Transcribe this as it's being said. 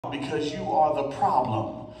because you are the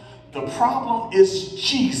problem. The problem is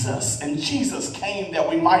Jesus, and Jesus came that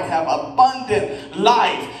we might have abundant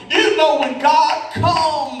life. You know, when God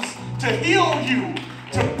comes to heal you,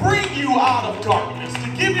 to bring you out of darkness, to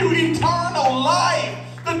give you eternal life,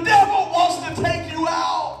 the devil wants to take you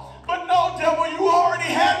out. But no, devil, you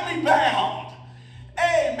already had me bound.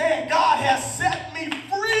 Amen. God has set me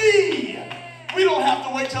free. We don't have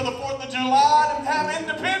to wait till the 4th of July to have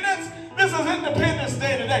independence. This is Independence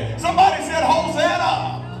Day today. Somebody said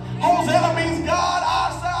Hosanna. Hosanna means God,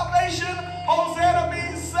 our salvation. Hosanna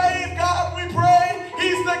means save God, we pray.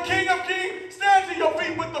 He's the King of Kings. Stand to your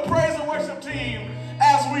feet with the praise and worship team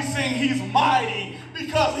as we sing He's Mighty,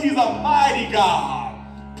 because He's a mighty God.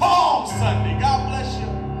 Palm Sunday. God bless you.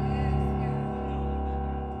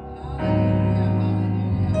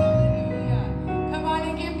 Come on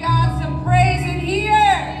and give God some praise in here.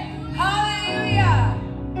 Hallelujah.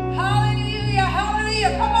 Hallelujah.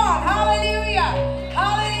 Hallelujah. Come on. Hallelujah.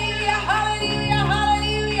 Hallelujah. Hallelujah.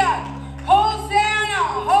 Hallelujah. Hosanna.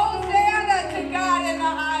 Hosanna to God in the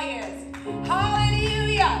highest.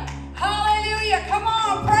 Hallelujah. Hallelujah. Come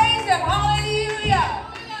on. Praise Him. Hallelujah.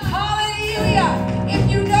 Hallelujah.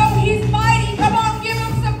 If you know He's mighty, come on.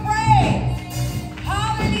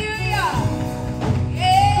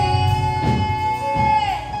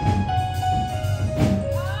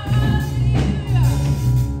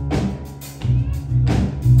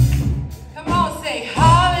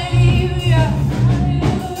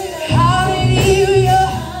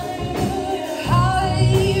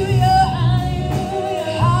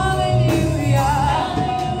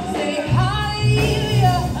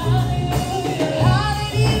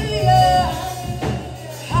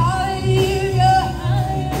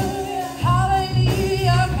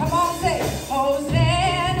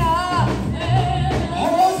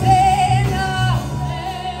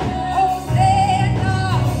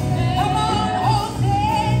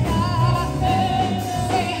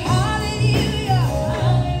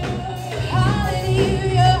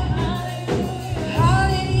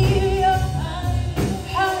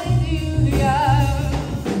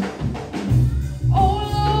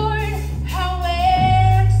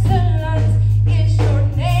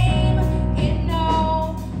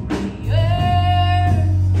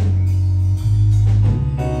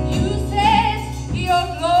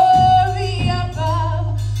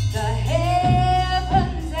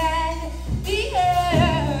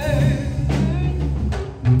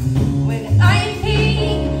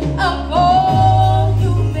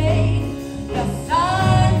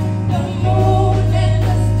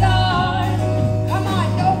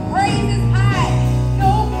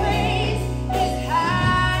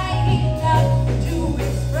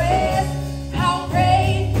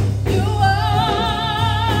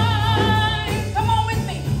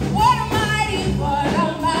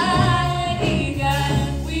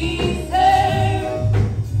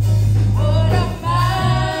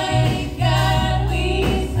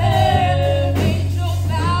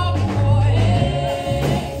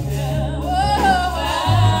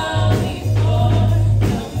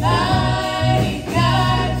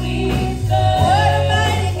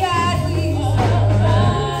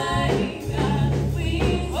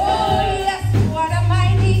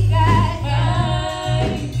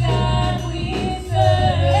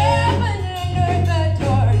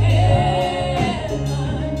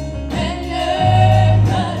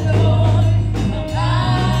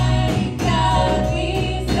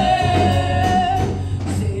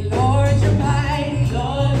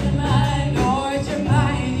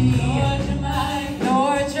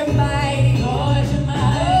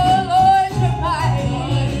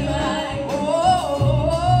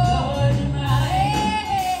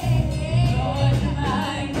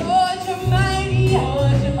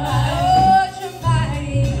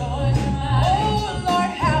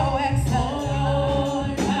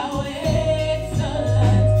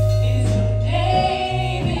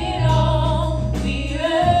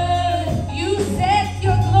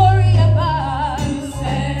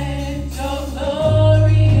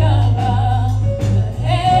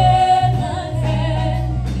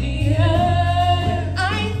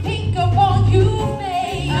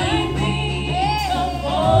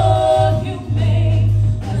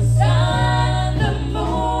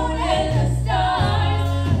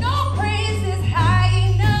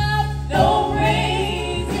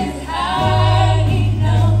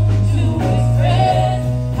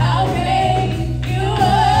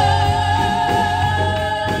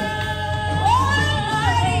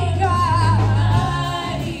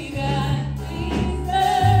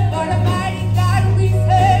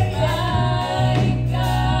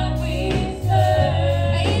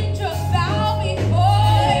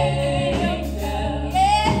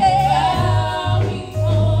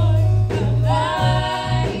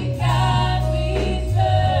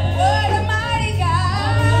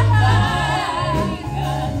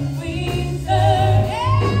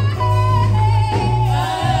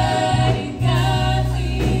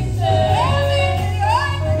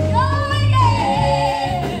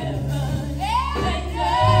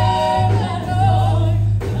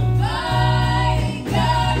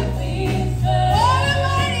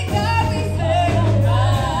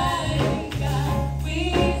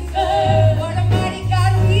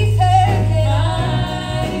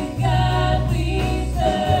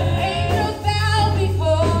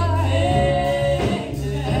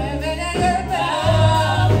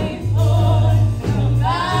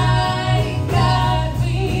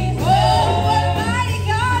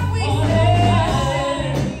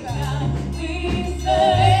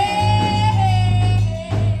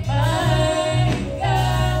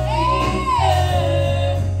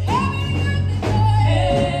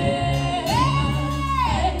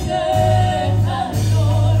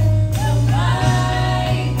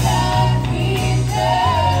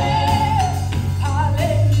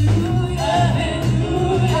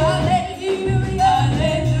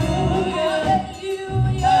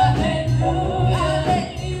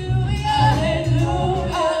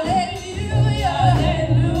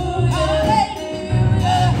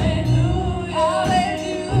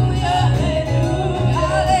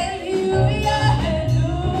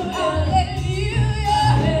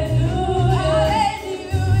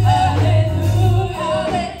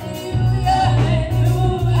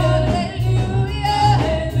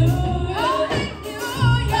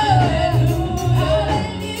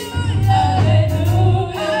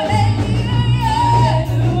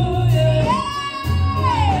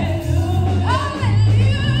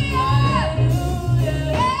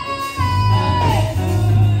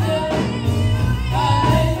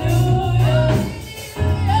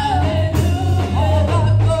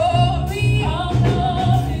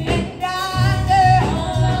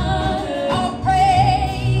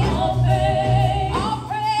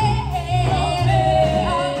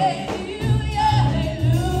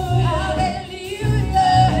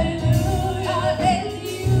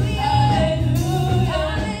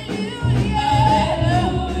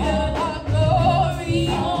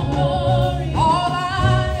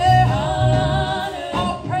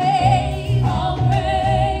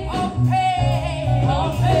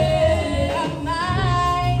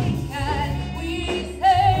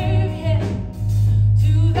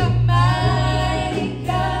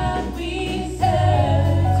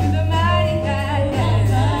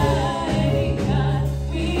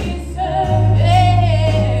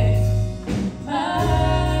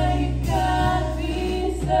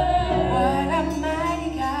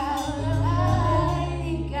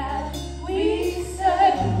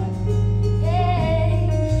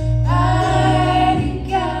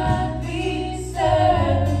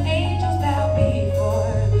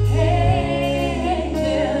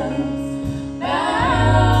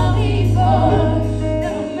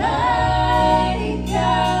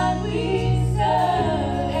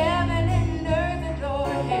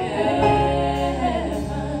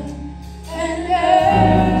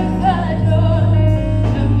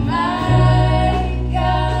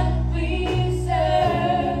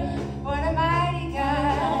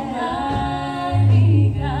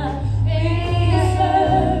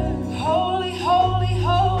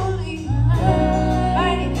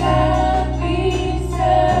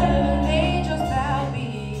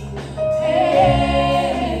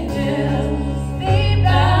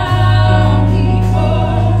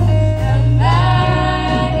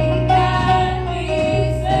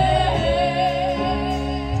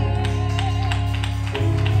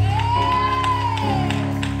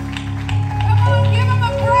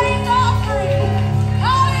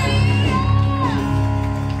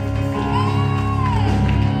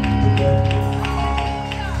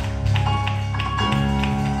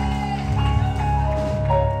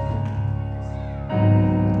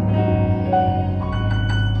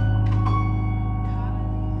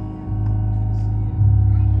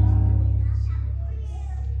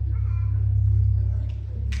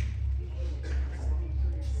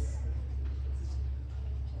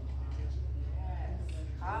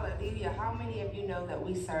 Hallelujah. How many of you know that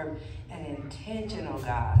we serve an intentional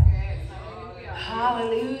God?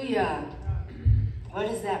 Hallelujah. What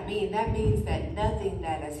does that mean? That means that nothing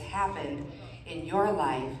that has happened in your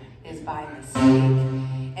life is by mistake,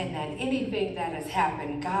 and that anything that has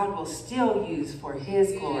happened, God will still use for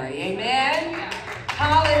His glory. Amen?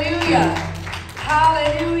 Hallelujah.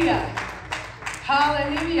 Hallelujah.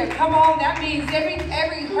 Hallelujah. Come on. That means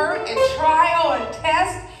every hurt and trial and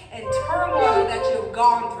test and turmoil that you've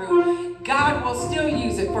gone through, God will still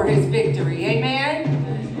use it for His victory. Amen?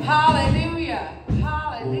 Hallelujah.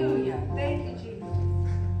 Hallelujah. Thank you, Jesus.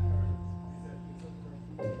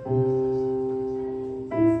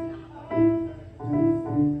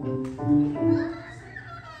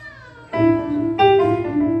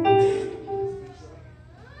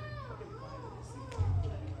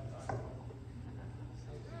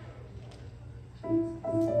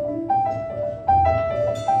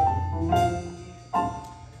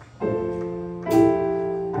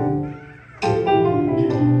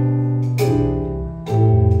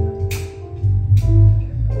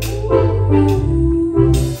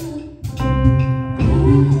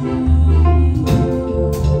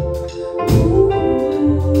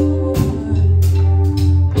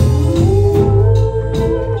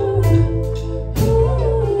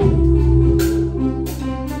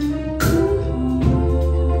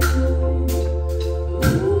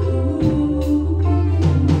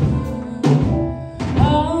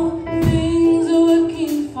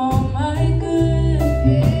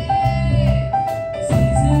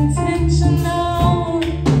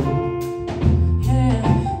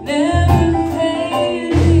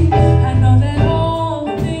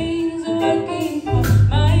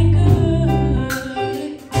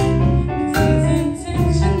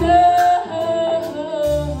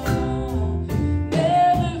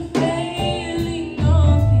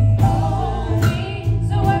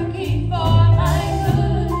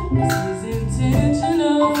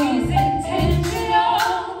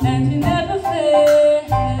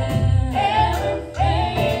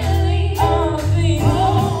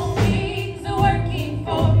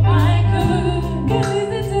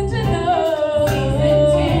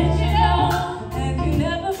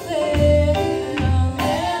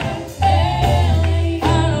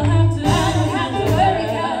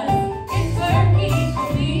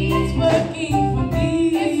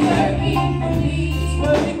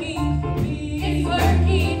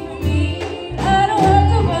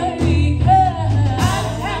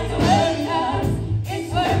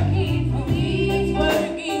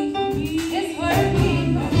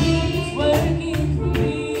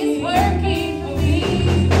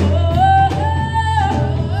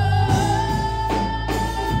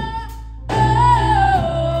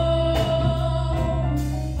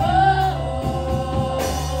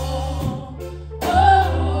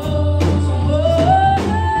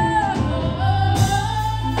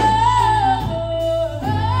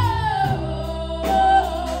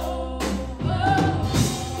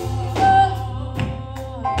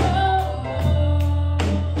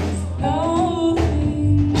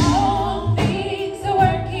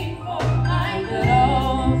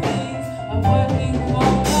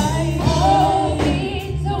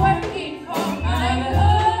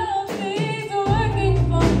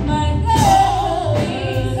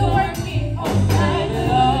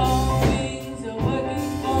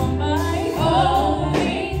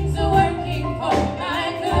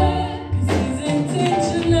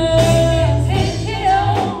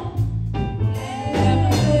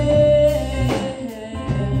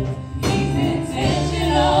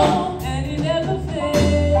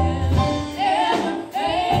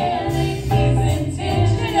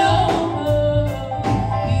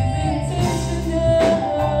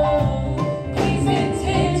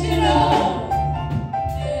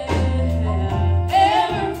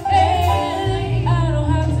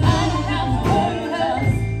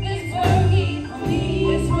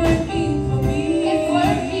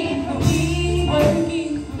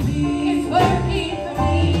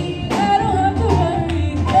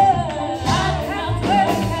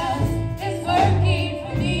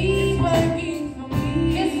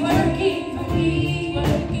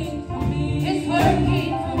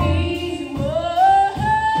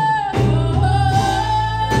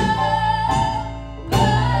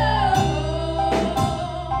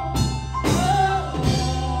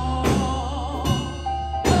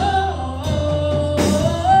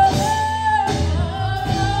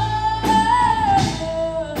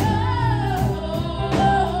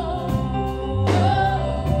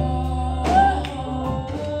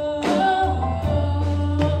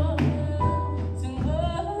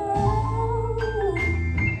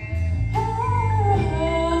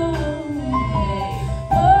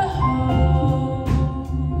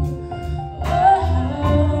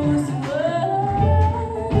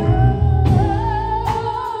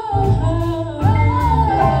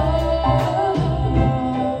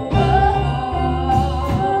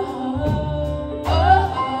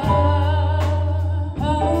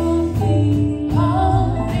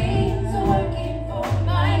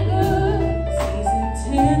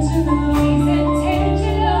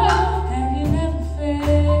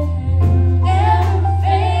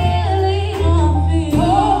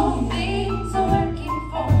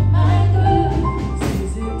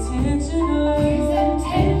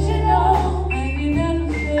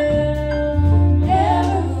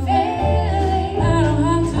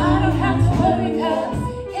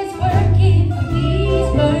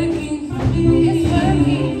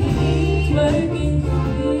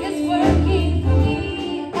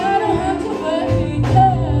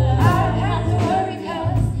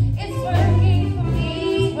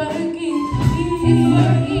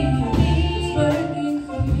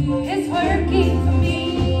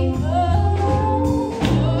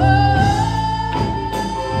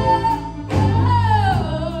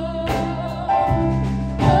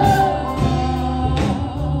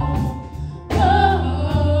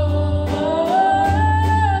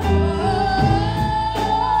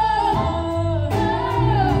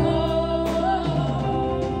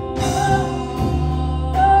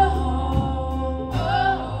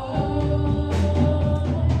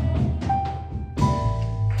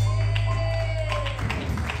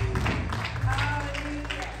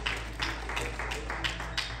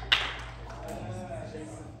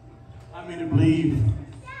 I mean to believe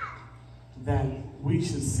that we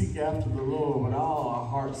should seek after the Lord with all our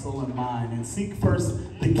heart, soul, and mind, and seek first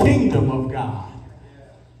the kingdom of God.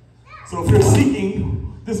 So if you're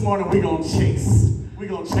seeking, this morning we're going to chase. We're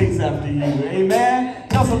going to chase after you. Amen?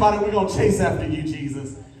 Tell somebody we're going to chase after you,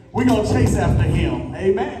 Jesus. We're going to chase after him.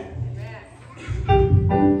 Amen?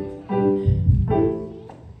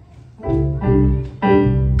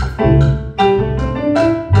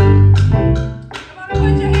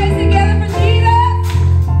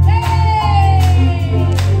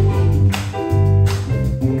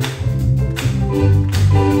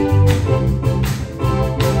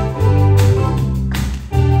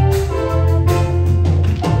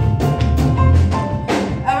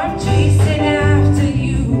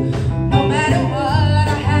 No matter what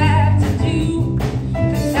I have to do,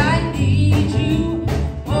 'cause I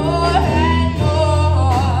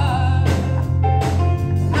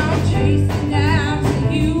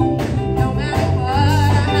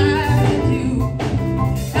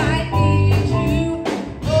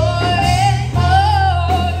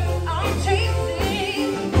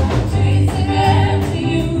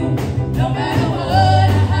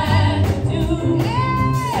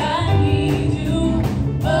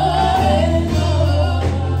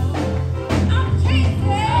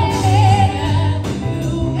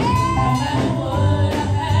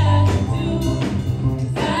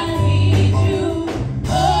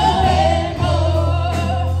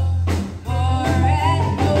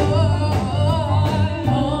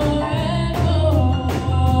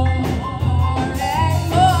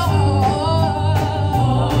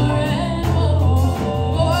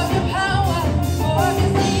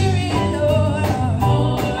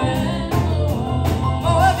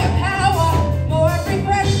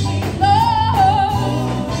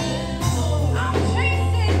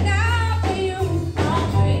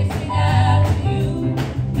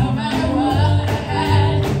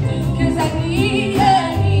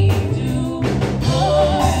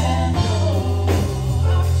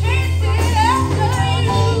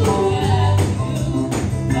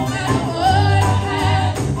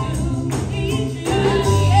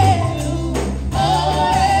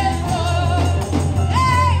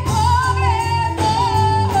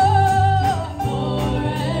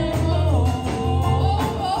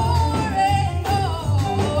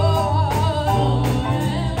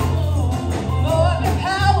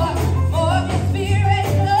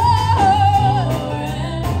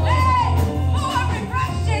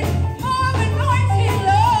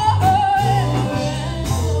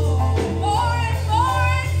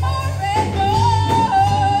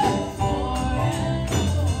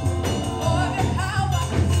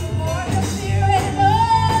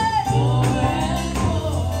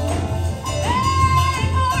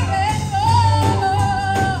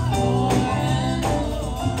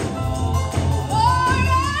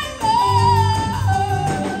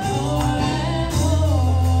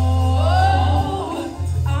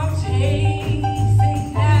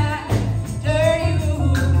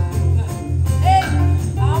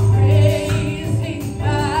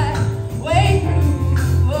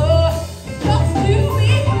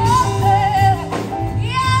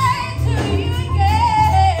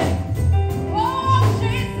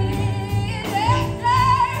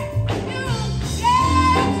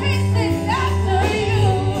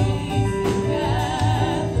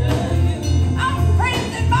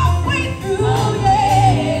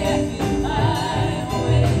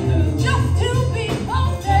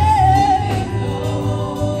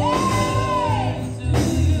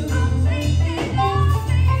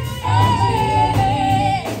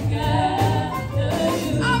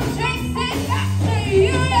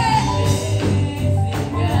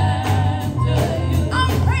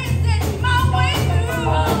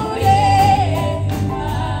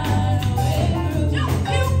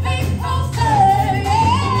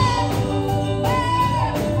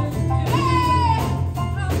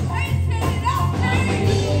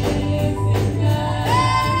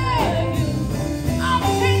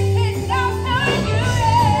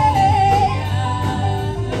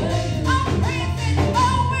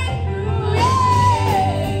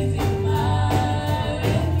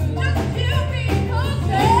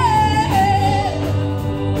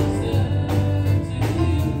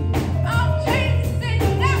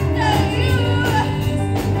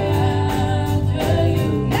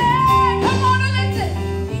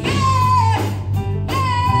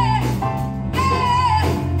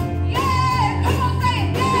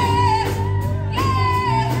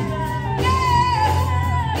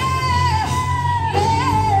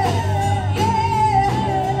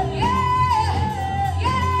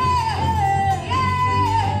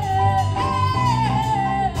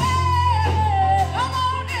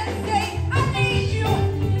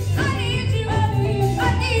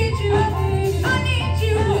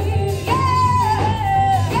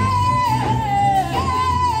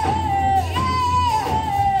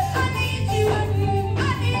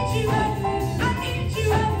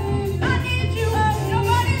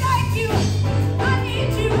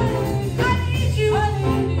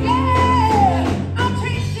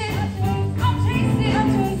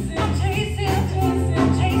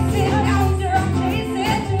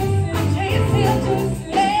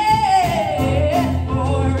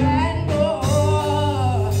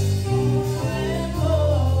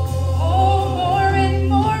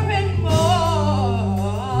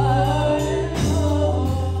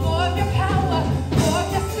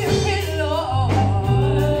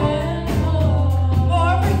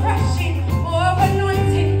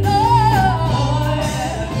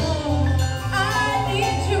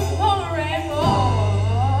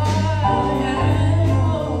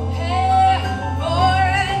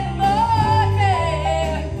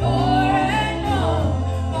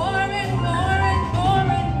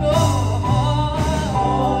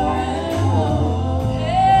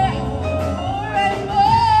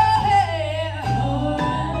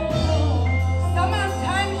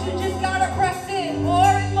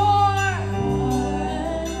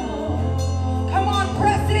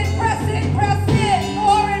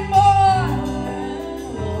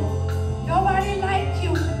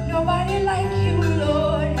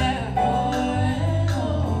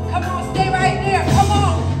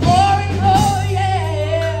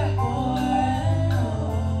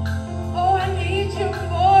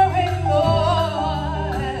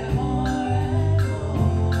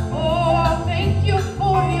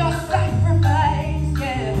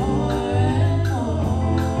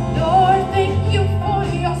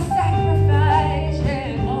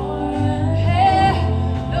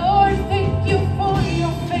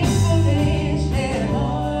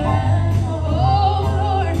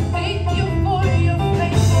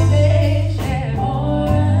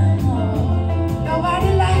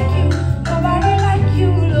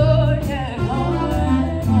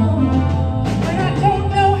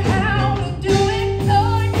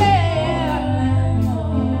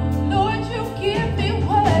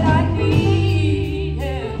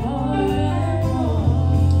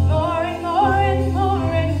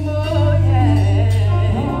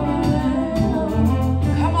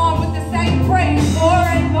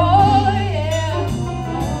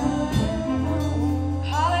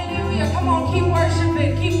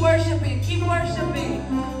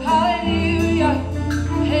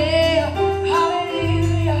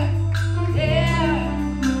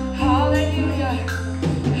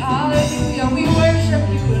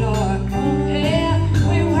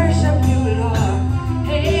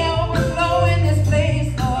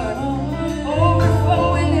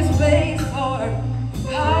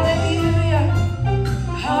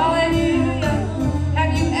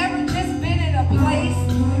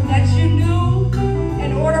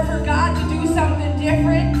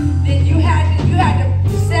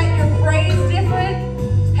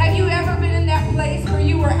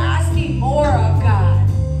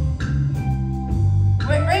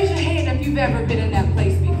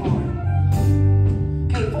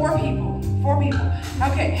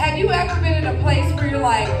Okay, have you ever been in a place where you're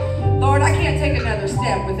like, Lord, I can't take another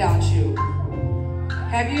step without you?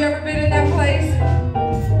 Have you ever been in that place?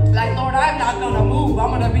 Like, Lord, I'm not going to move.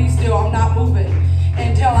 I'm going to be still. I'm not moving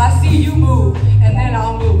until I see you move, and then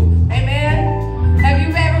I'll move. Amen? Have you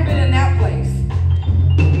ever been in that place?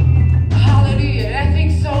 Hallelujah. And I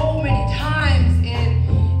think so many times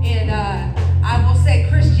in I will say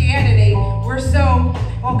Christianity, we're so,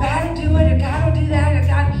 well, God will do it, and God will do that, and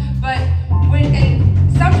God, but and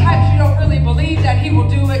sometimes you don't really believe that he will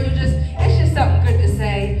do it. It's just something good to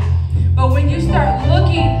say. But when you start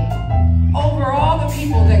looking over all the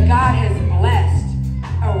people that God has blessed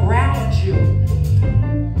around you,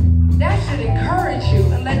 that should encourage you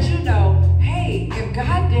and let you know, hey, if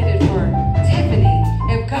God did it for Tiffany,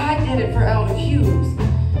 if God did it for Elder Hughes,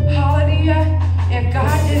 hallelujah, if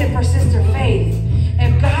God did it for Sister Faith,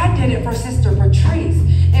 if God did it for Sister Patrice,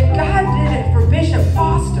 if God did it for Bishop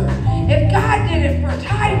Foster, if God did it for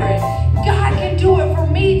Tyrant, God can do it for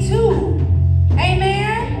me too.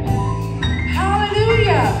 Amen?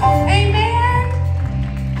 Hallelujah. Amen?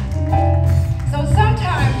 So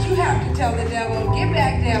sometimes you have to tell the devil, get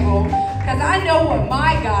back, devil, because I know what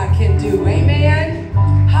my God can do. Amen?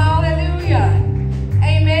 Hallelujah.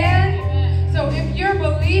 Amen? So if you're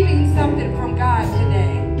believing something from God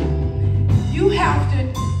today, you have to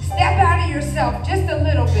step out of yourself just a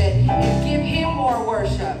little bit and give him more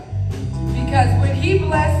worship. Because when he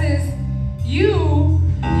blesses you,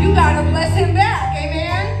 you got to bless him back.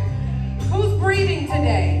 Amen? Who's breathing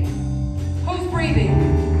today? Who's breathing?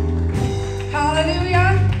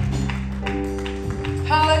 Hallelujah.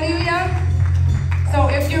 Hallelujah. So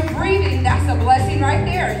if you're breathing, that's a blessing right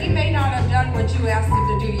there. He may not have done what you asked him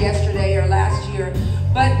to do yesterday or last year,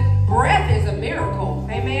 but breath is a miracle.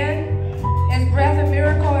 Amen? Is breath a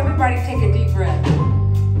miracle? Everybody take a deep breath.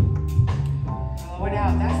 Blow it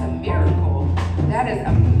out. That's a miracle. That is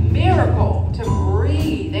a miracle to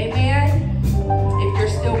breathe. Amen? If you're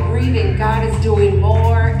still breathing, God is doing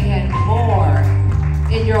more and more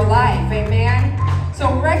in your life. Amen?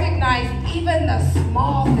 So recognize even the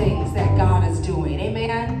small things that God is doing.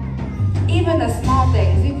 Amen? Even the small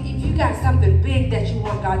things. If you got something big that you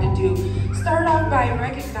want God to do, start off by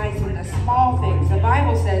recognizing the small things. The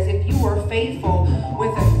Bible says if you are faithful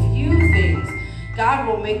with a few things, God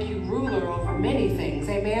will make you ruler over many things.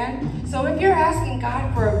 Amen? So if you're asking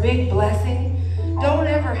God for a big blessing, don't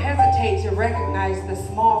ever hesitate to recognize the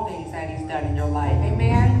small things that he's done in your life.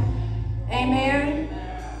 Amen? Amen?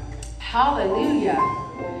 Hallelujah.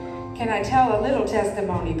 Can I tell a little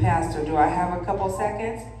testimony, Pastor? Do I have a couple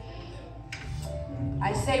seconds?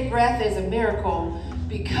 I say breath is a miracle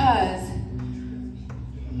because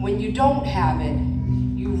when you don't have it,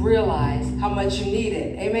 you realize how much you need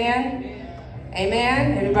it. Amen?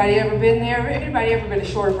 Amen? Anybody ever been there? Anybody ever been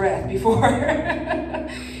short of breath before?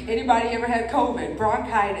 Anybody ever had COVID,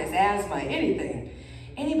 bronchitis, asthma, anything?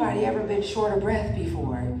 Anybody ever been short of breath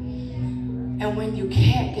before? And when you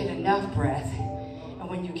can't get enough breath, and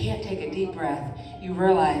when you can't take a deep breath, you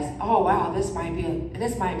realize, oh wow, this might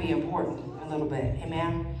be important a little bit.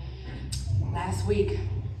 Amen? Last week,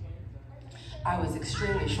 I was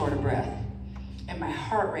extremely short of breath. And my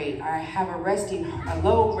heart rate, I have a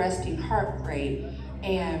low resting heart rate,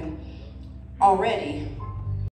 and already